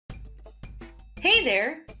Hey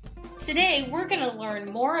there! Today we're going to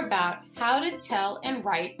learn more about how to tell and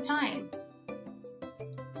write time.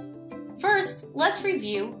 First, let's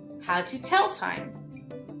review how to tell time.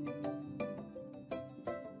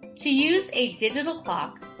 To use a digital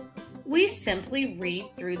clock, we simply read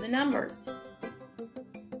through the numbers.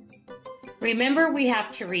 Remember, we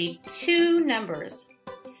have to read two numbers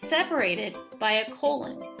separated by a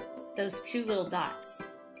colon, those two little dots.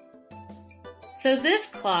 So this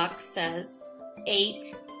clock says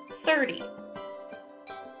 8:30.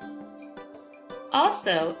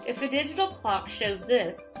 Also, if a digital clock shows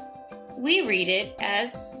this, we read it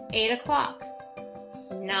as 8 o'clock,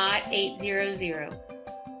 not 8:00.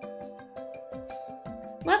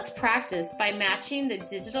 Let's practice by matching the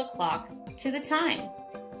digital clock to the time.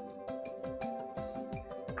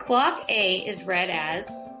 Clock A is read as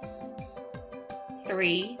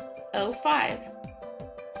 3:05.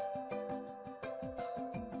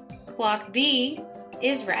 Clock B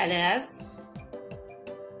is read as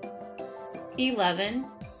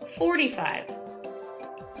 11:45.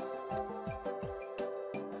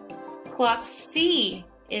 Clock C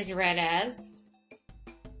is read as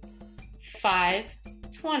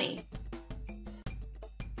 5:20.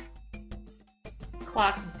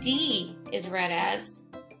 Clock D is read as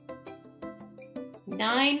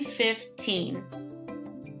 9:15.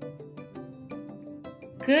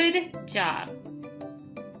 Good job!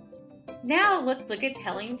 Now let's look at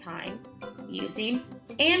telling time using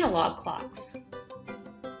analog clocks.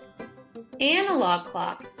 Analog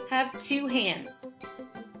clocks have two hands.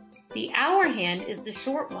 The hour hand is the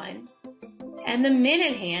short one, and the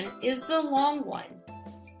minute hand is the long one.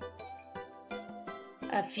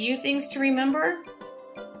 A few things to remember.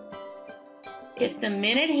 If the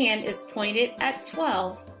minute hand is pointed at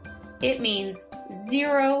 12, it means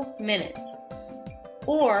 0 minutes,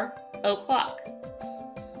 or o'clock.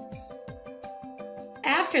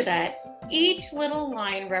 After that, each little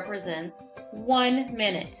line represents 1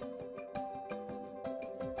 minute.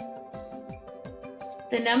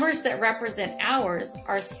 The numbers that represent hours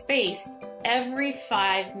are spaced every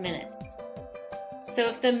 5 minutes. So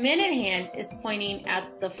if the minute hand is pointing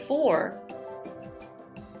at the 4,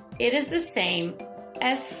 it is the same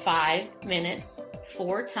as 5 minutes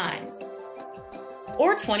 4 times,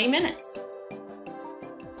 or 20 minutes.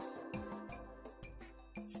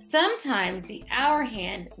 Sometimes the hour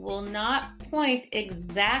hand will not point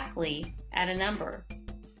exactly at a number.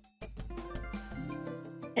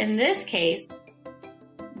 In this case,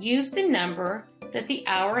 use the number that the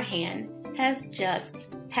hour hand has just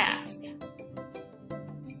passed.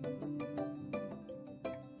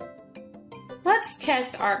 Let's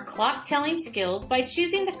test our clock telling skills by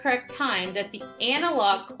choosing the correct time that the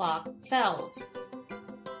analog clock tells.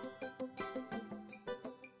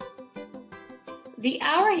 The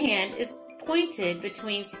hour hand is pointed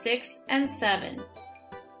between 6 and 7,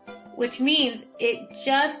 which means it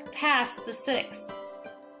just passed the 6,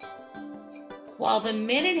 while the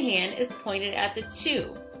minute hand is pointed at the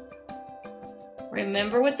 2.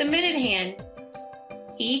 Remember, with the minute hand,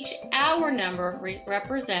 each hour number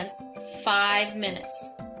represents 5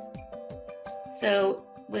 minutes. So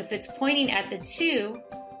if it's pointing at the 2,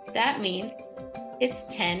 that means it's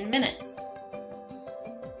 10 minutes.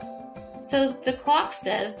 So the clock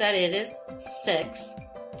says that it is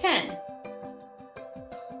 6:10.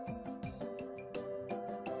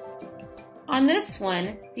 On this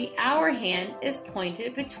one, the hour hand is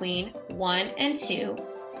pointed between 1 and 2,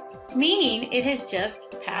 meaning it has just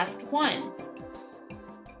passed 1.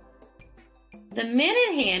 The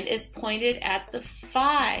minute hand is pointed at the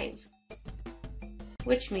 5,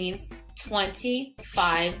 which means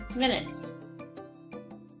 25 minutes.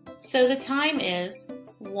 So the time is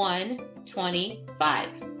 1:25.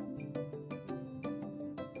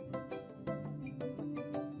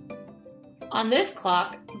 On this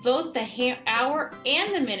clock, both the hour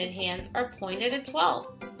and the minute hands are pointed at 12.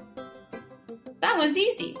 That one's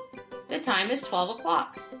easy. The time is 12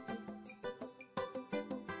 o'clock.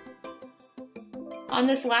 On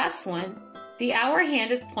this last one, the hour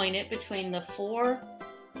hand is pointed between the 4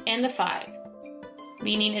 and the 5,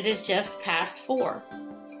 meaning it is just past 4.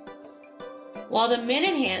 While the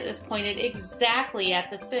minute hand is pointed exactly at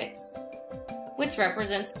the 6, which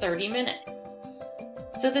represents 30 minutes.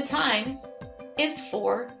 So the time is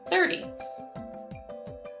 4:30.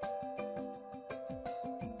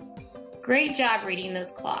 Great job reading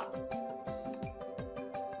those clocks.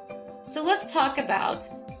 So let's talk about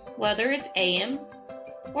whether it's AM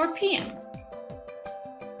or PM.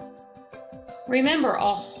 Remember,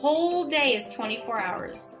 a whole day is 24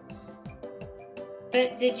 hours.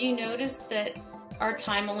 But did you notice that our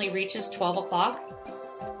time only reaches 12 o'clock?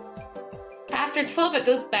 After 12, it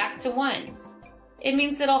goes back to 1. It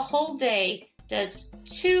means that a whole day does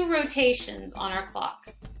 2 rotations on our clock.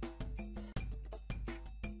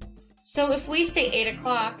 So if we say 8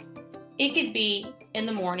 o'clock, it could be in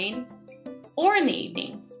the morning or in the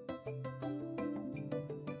evening.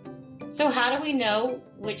 So how do we know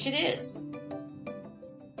which it is?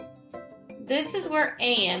 This is where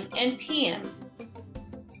AM and PM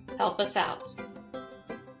help us out.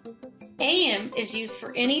 AM is used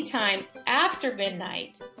for any time after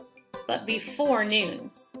midnight, but before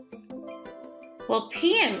noon. Well,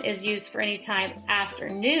 PM is used for any time after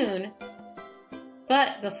noon,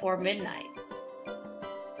 but before midnight.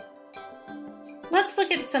 Let's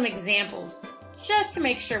look at some examples just to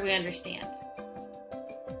make sure we understand.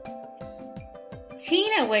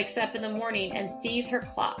 Tina wakes up in the morning and sees her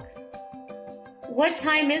clock. What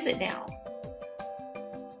time is it now?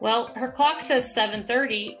 Well, her clock says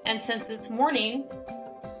 7:30, and since it's morning,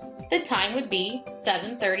 the time would be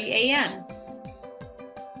 7:30 a.m.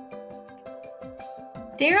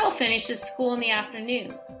 Daryl finishes school in the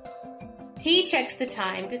afternoon. He checks the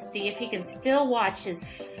time to see if he can still watch his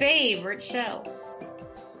favorite show.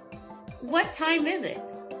 What time is it?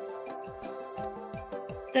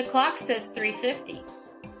 The clock says 3:50.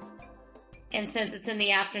 And since it's in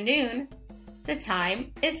the afternoon, the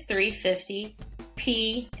time is 3:50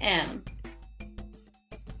 p.m.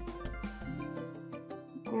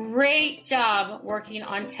 Great job working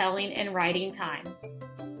on telling and writing time.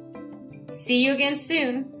 See you again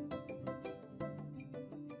soon.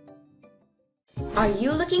 Are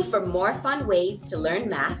you looking for more fun ways to learn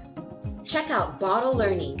math? Check out Boddle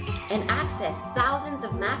Learning and access thousands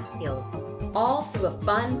of math skills, all through a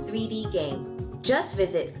fun 3D game. Just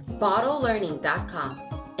visit boddlelearning.com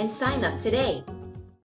and sign up today.